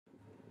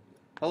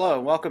Hello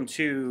and welcome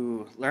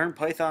to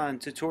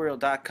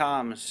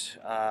LearnPythonTutorial.com's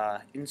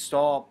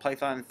install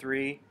Python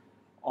 3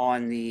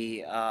 on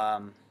the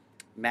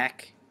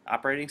Mac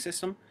operating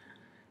system.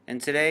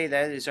 And today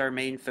that is our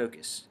main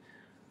focus.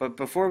 But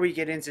before we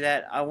get into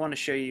that, I want to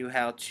show you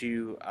how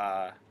to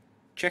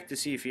check to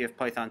see if you have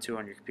Python 2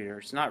 on your computer.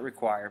 It's not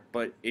required,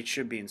 but it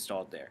should be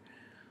installed there.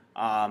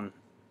 Um,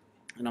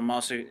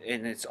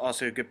 and it's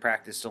also a good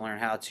practice to learn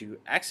how to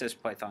access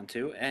Python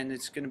 2, and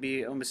it's going to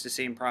be almost the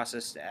same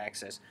process to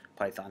access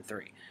Python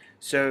 3.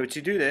 So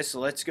to do this,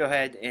 let's go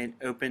ahead and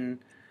open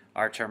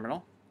our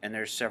terminal, and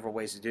there's several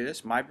ways to do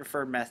this. My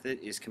preferred method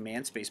is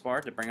Command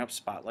Spacebar to bring up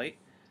Spotlight,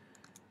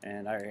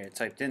 and I already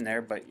typed in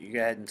there, but you go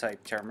ahead and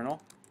type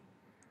terminal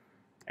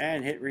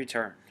and hit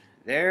return.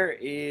 There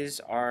is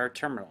our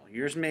terminal.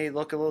 Yours may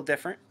look a little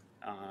different.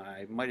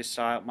 I might have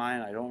saw it mine,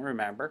 I don't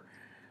remember.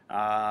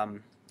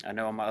 I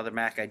know on my other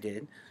Mac I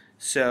did.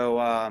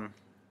 So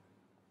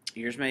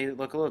yours may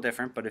look a little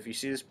different, but if you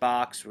see this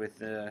box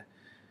with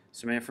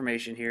some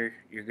information here,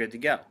 you're good to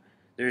go.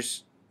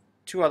 There's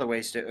two other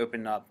ways to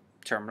open up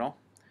Terminal.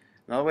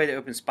 Another way to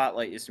open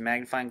Spotlight is the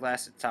magnifying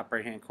glass at the top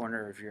right hand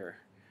corner of your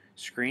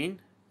screen,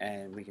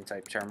 and we can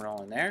type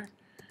Terminal in there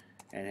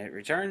and hit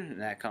return,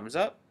 and that comes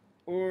up.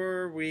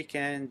 Or we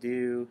can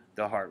do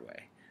the hard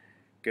way.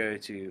 Go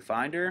to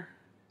Finder,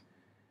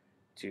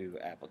 to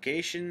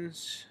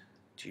Applications,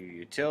 to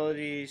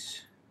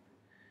Utilities,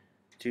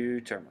 to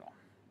Terminal.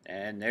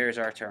 And there's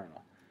our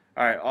terminal.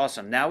 Alright,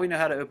 awesome. Now we know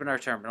how to open our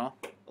terminal.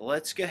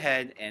 Let's go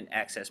ahead and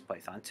access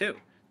Python 2.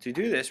 To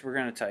do this, we're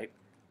going to type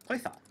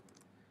Python.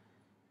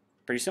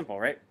 Pretty simple,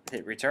 right?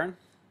 Hit return.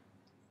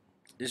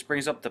 This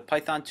brings up the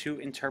Python 2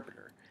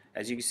 interpreter.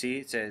 As you can see,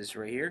 it says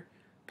right here,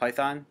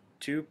 Python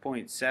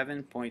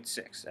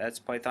 2.7.6. That's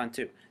Python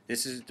 2.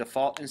 This is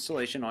default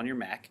installation on your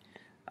Mac.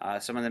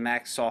 Some of the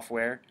Mac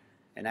software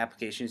and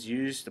applications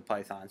use the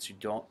Python, so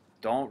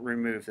don't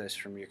remove this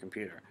from your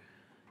computer.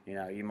 You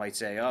know, you might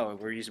say, oh,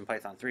 we're using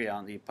Python 3, I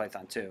don't need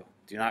Python 2.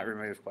 Do not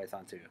remove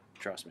Python 2,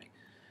 trust me.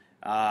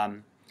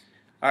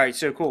 Alright,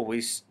 so cool.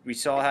 We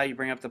saw how you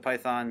bring up the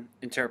Python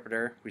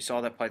interpreter. We saw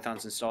that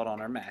Python's installed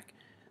on our Mac.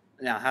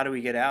 Now, how do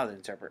we get out of the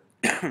interpreter?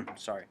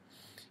 Sorry.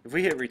 If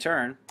we hit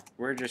return,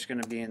 we're just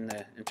going to be in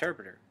the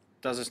interpreter.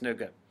 Does us no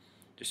good.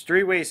 There's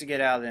three ways to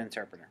get out of the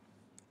interpreter.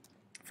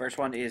 First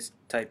one is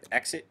type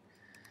exit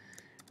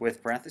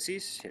with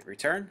parentheses, hit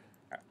return,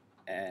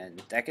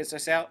 and that gets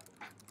us out.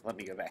 Let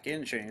me go back in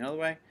and show you another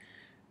way.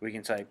 We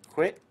can type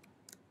quit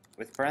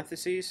with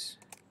parentheses,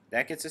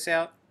 that gets us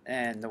out.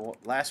 And the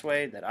last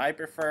way that I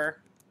prefer,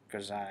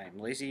 because I'm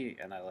lazy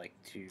and I like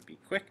to be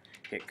quick,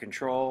 hit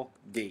Control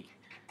D,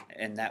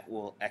 and that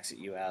will exit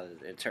you out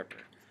of the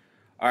interpreter.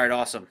 Alright,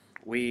 awesome.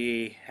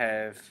 We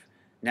have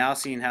now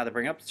seen how to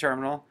bring up the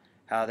terminal,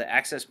 how to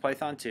access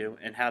Python 2,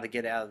 and how to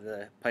get out of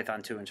the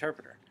Python 2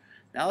 interpreter.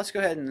 Now let's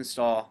go ahead and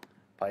install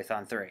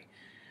Python 3.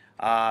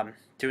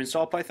 To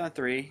install Python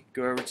 3,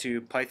 go over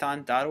to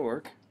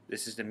python.org.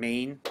 This is the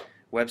main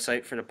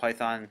website for the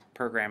Python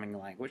programming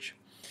language.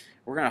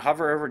 We're going to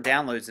hover over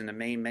Downloads in the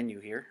main menu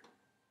here.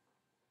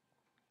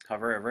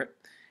 Hover over it.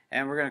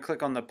 And we're going to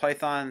click on the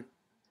Python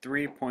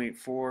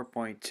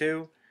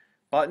 3.4.2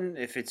 button.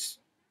 If it's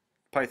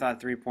Python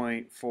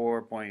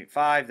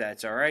 3.4.5,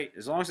 that's alright.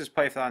 As long as it's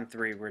Python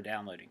 3 we're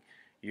downloading,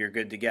 you're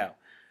good to go.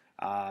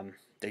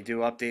 They do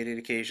update it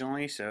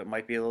occasionally, so it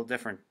might be a little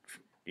different,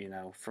 you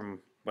know, from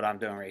what I'm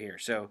doing right here.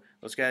 So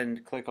let's go ahead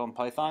and click on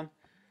Python.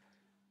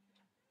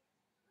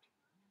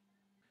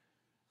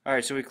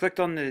 Alright, so we clicked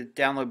on the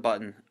download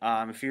button.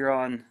 If you're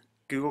on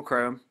Google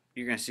Chrome,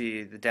 you're going to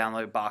see the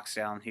download box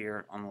down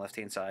here on the left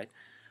hand side.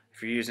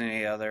 If you're using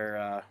any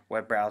other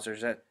web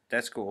browsers,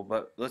 that's cool,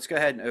 but let's go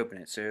ahead and open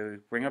it. So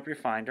bring up your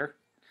Finder,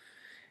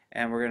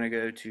 and we're going to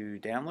go to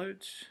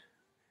Downloads,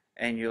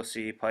 and you'll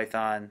see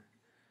Python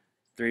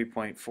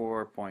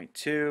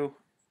 3.4.2,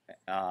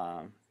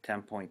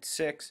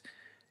 10.6.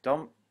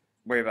 Don't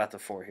worry about the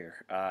 4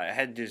 here. I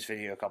had to do this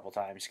video a couple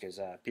times because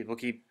people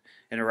keep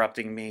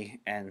interrupting me,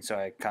 and so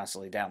I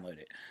constantly download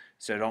it.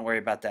 So don't worry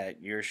about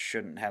that. Yours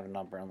shouldn't have a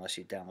number unless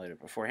you download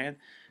it beforehand.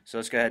 So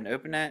let's go ahead and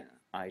open that.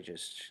 I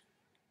just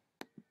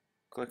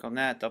click on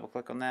that, double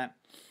click on that,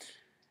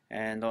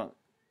 and on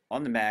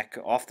the Mac,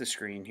 off the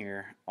screen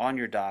here, on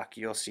your dock,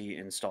 you'll see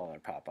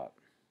Installer pop up.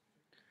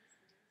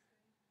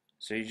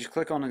 So you just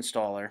click on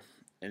Installer,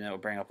 and it'll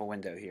bring up a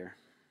window here.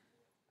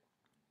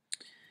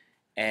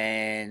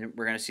 And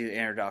we're going to see the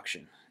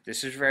introduction.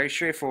 This is very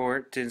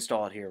straightforward to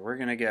install it here. We're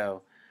going to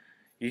go,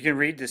 you can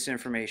read this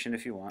information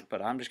if you want, but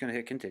I'm just going to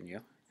hit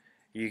continue.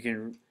 You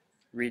can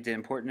read the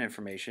important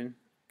information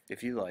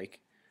if you like,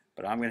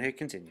 but I'm going to hit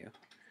continue.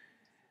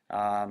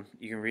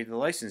 You can read the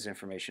license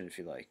information if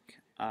you like.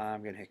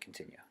 I'm going to hit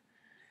continue.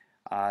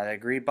 The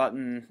agree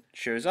button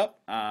shows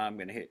up. I'm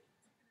going to hit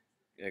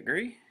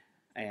agree,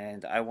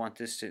 and I want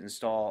this to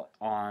install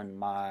on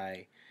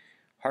my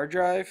hard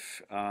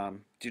drive.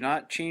 Do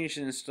not change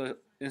the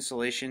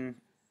installation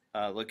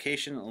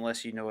location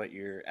unless you know what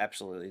you're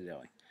absolutely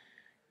doing.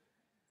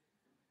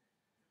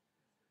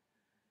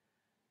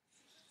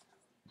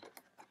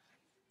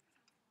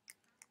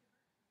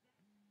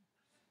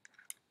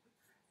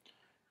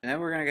 And then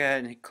we're going to go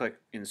ahead and click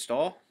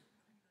install.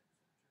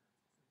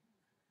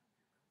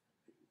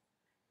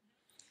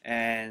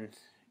 And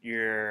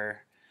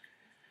your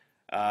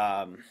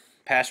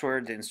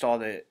password to install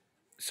the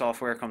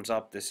software comes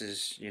up. This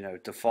is,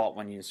 default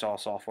when you install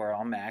software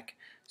on Mac.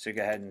 So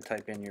go ahead and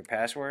type in your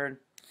password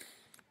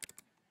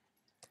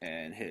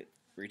and hit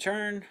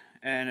return,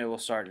 and it will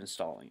start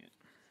installing it.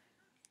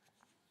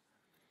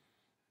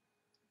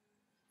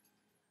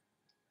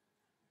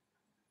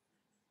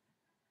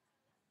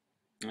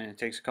 And it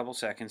takes a couple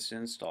seconds to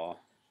install.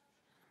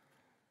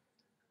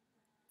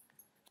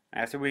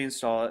 After we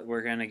install it,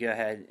 we're going to go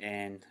ahead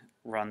and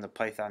run the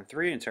Python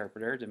 3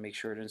 interpreter to make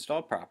sure it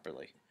installed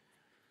properly.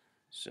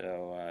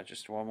 So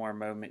just one more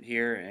moment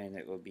here and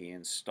it will be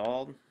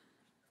installed.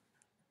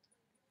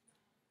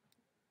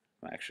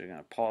 I'm actually going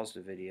to pause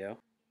the video.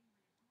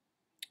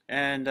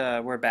 And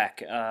we're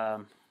back.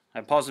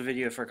 I paused the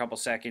video for a couple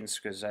seconds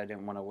because I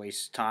didn't want to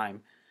waste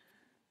time.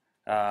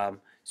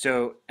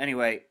 So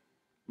anyway,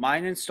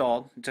 mine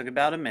installed. It took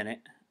about a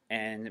minute,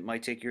 and it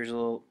might take yours a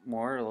little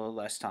more or a little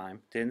less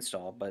time to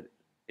install, but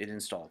it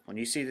installed. When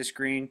you see the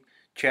screen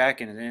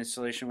check and the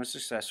installation was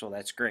successful,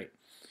 that's great.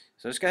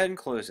 So let's go ahead and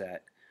close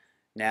that.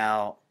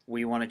 Now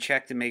we want to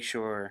check to make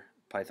sure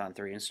Python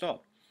 3 installed.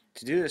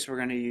 To do this, we're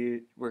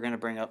going to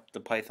bring up the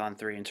Python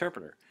 3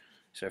 interpreter.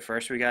 So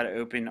first we got to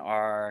open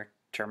our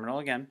terminal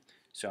again.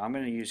 So I'm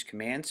going to use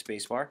Command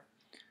Spacebar,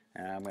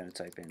 and I'm going to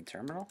type in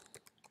terminal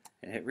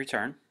and hit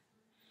return.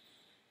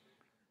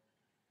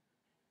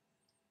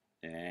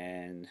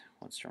 And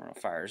once terminal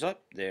fires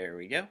up, there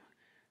we go.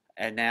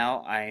 And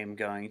now I am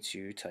going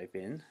to type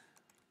in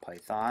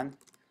Python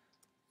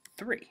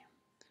 3.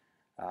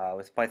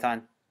 With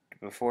Python,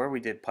 before we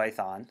did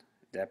Python,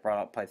 that brought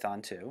up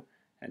Python 2,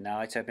 and now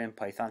I type in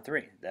Python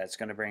 3. That's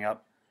going to bring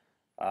up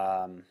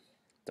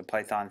the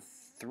Python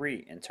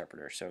 3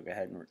 interpreter. So go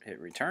ahead and hit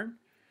return.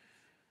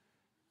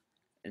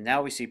 And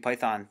now we see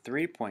Python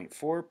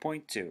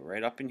 3.4.2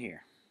 right up in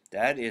here.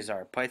 That is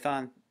our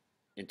Python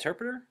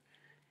interpreter,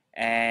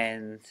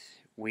 and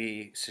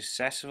we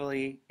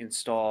successfully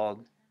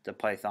installed the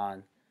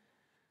Python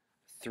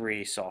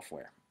 3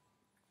 software.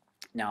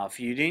 Now if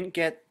you didn't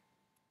get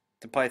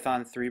the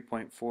Python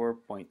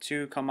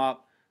 3.4.2 come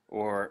up,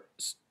 or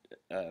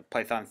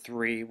Python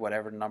 3,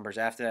 whatever numbers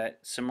after that,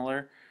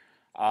 similar,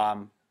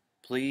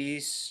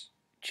 please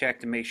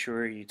check to make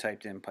sure you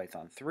typed in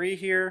Python 3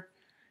 here.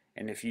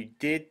 And if you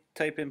did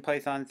type in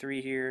Python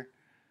 3 here,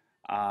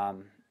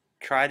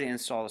 try to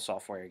install the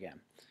software again.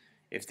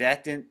 If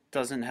that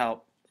doesn't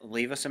help,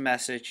 leave us a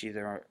message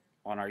either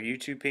on our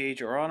YouTube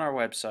page or on our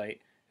website,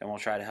 and we'll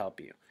try to help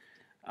you.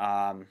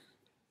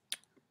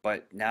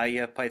 But now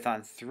you have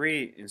Python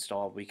 3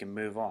 installed, we can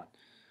move on.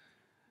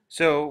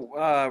 So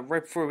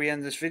right before we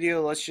end this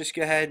video, let's just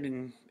go ahead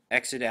and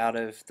exit out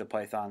of the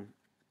Python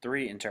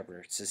 3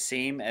 interpreter. It's the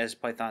same as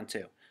Python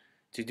 2.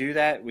 To do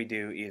that, we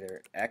do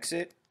either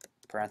exit,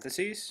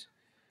 parentheses,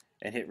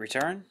 and hit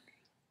return,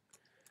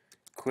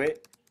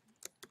 quit,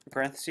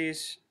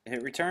 parentheses,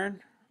 hit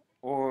return,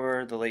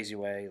 or the lazy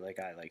way, like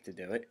I like to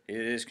do it,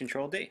 is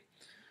Control D.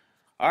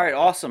 Alright,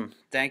 awesome.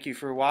 Thank you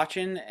for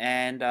watching,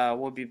 and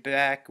we'll be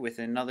back with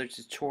another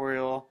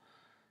tutorial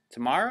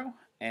tomorrow,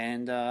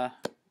 and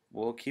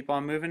we'll keep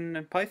on moving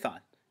in Python.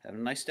 Have a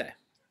nice day.